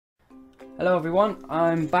Hello everyone,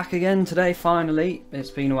 I'm back again today finally. It's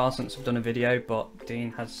been a while since I've done a video, but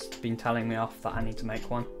Dean has been telling me off that I need to make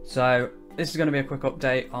one. So this is going to be a quick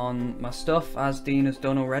update on my stuff as Dean has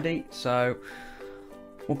done already, so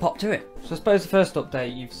we'll pop to it. So I suppose the first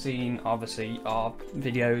update you've seen obviously are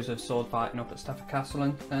videos of sword fighting up at Stafford Castle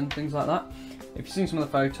and things like that. If you've seen some of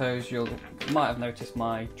the photos you might have noticed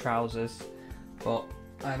my trousers, but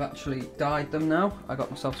I've actually dyed them now. I got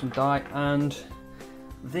myself some dye and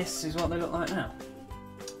this is what they look like now.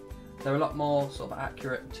 They're a lot more sort of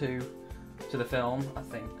accurate to the film, I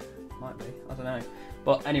think. Might be, I don't know.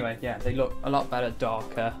 But anyway, yeah, they look a lot better,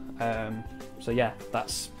 darker. So yeah,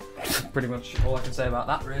 that's pretty much all I can say about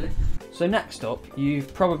that really. So next up,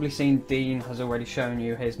 you've probably seen Dean has already shown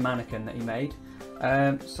you his mannequin that he made.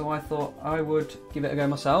 So I thought I would give it a go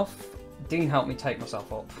myself. Dean helped me take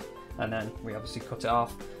myself up and then we obviously cut it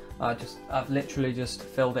off. I've literally just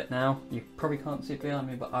filled it now. You probably can't see it behind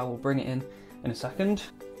me, but I will bring it in a second.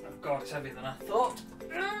 Oh god, it's heavier than I thought.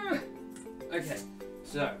 Okay,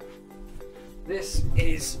 so this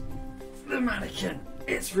is the mannequin.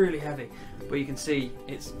 It's really heavy, but you can see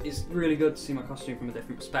it's really good to see my costume from a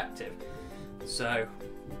different perspective. So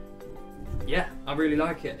yeah, I really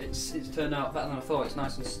like it. It's turned out better than I thought. It's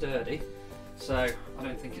nice and sturdy, so I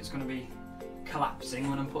don't think it's going to be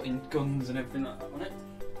collapsing when I'm putting guns and everything like that on it.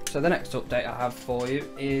 So the next update I have for you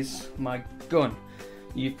is my gun.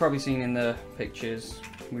 You've probably seen in the pictures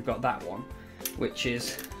we've got that one, which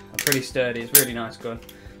is pretty sturdy. It's a really nice gun,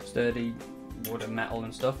 sturdy wood and metal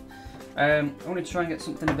and stuff. I wanted to try and get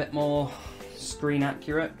something a bit more screen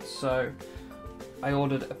accurate, so I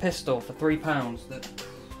ordered a pistol for £3. That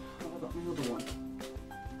I've got another one.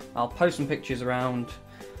 I'll post some pictures around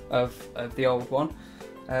of the old one,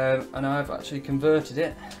 and I've actually converted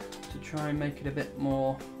it to try and make it a bit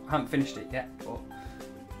more. I haven't finished it yet, but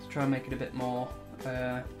to try and make it a bit more,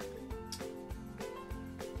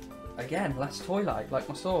 again, less toy-like, like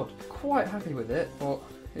my sword. Quite happy with it, but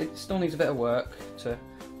it still needs a bit of work to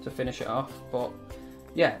finish it off. But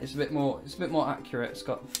yeah, it's a bit more accurate. It's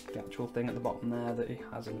got the actual thing at the bottom there that he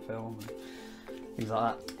has in the film and things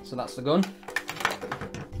like that. So that's the gun.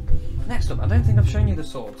 Next up, I don't think I've shown you the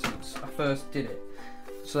sword since I first did it.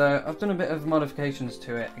 So I've done a bit of modifications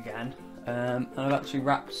to it again. And I've actually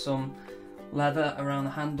wrapped some leather around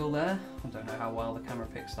the handle there. I don't know how well the camera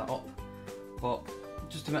picks that up, but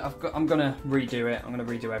just a minute, I'm going to redo it. I'm going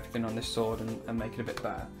to redo everything on this sword and make it a bit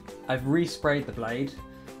better. I've resprayed the blade,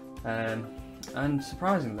 and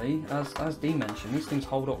surprisingly, as Dean mentioned, these things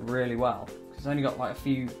hold up really well. It's only got like a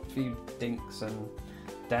few dinks and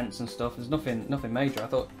dents and stuff. There's nothing major. I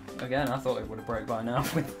thought it would have broke by now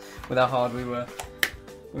with how hard we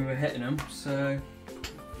were hitting them. So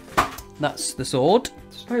that's the sword.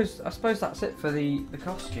 I suppose that's it for the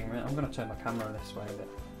costume. I'm going to turn my camera this way a bit.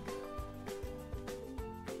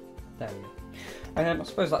 There we go. I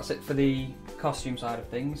suppose that's it for the costume side of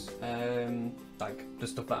things, like the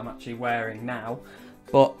stuff that I'm actually wearing now.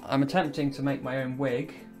 But I'm attempting to make my own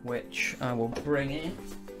wig, which I will bring in.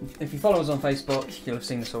 If you follow us on Facebook, you'll have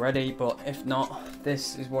seen this already, but if not,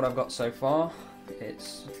 this is what I've got so far.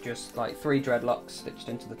 It's just like 3 dreadlocks stitched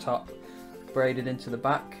into the top, braided into the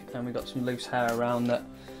back, and we've got some loose hair around that.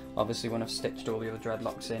 Obviously when I've stitched all the other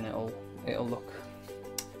dreadlocks in, it'll look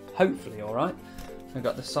hopefully alright. We've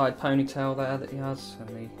got the side ponytail there that he has,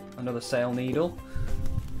 and another sail needle.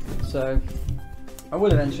 So I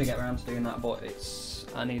will eventually get around to doing that, but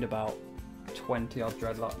I need about 20 odd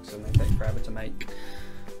dreadlocks and they take forever to make.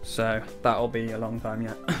 So that'll be a long time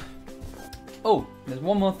yet. Oh, there's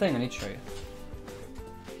one more thing I need to show you.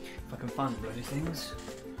 If I can find the bloody things.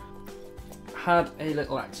 Had a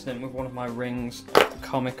little accident with one of my rings at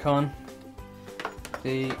Comic-Con.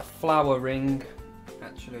 The flower ring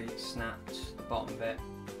actually snapped the bottom bit.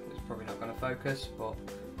 It's probably not going to focus, but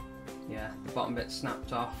yeah, the bottom bit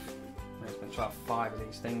snapped off. I was meant to have 5 of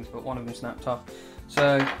these things, but one of them snapped off.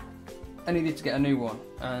 So I needed to get a new one,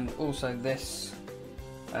 and also this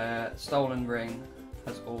stolen ring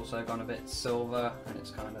has also gone a bit silver, and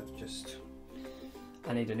it's kind of just,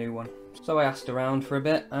 I need a new one. So I asked around for a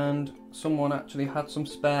bit, and someone actually had some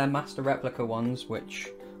spare master replica ones which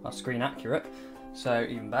are screen accurate, so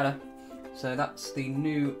even better. So that's the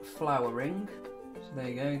new flower ring. So there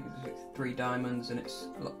you go, it's 3 diamonds and it's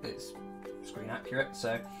screen accurate,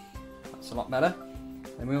 so that's a lot better.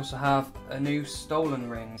 And we also have a new stolen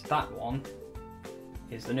ring. That one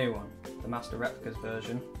is the new one, the master replicas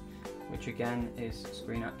version, which again is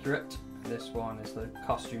screen accurate. This one is the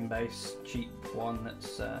costume base cheap one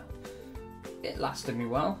that's it lasted me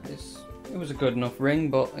well. It was a good enough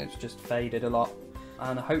ring, but it's just faded a lot.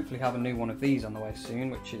 and hopefully have a new one of these on the way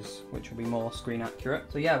soon, which will be more screen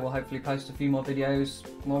accurate. So yeah, we'll hopefully post a few more videos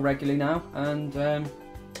more regularly now, and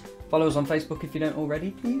follow us on Facebook if you don't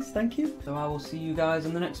already, please. Thank you. So I will see you guys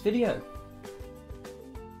in the next video,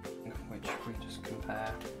 which if we just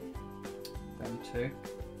compare them two,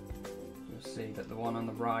 you'll see that the one on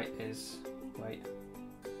the right is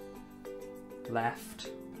left.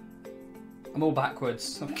 I'm all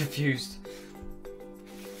backwards. I'm confused.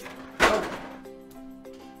 Oh.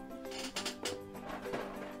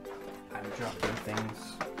 I'm dropping things.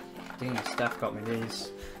 Dean and Steph got me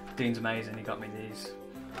these. Dean's amazing, he got me these.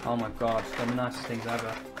 Oh my god, they're the nicest things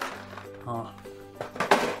ever. Oh.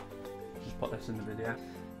 Just put this in the video.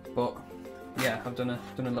 But yeah, I've done a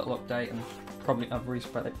little update, and probably I've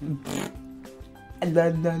resprayed it.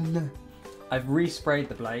 I've resprayed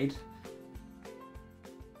the blade.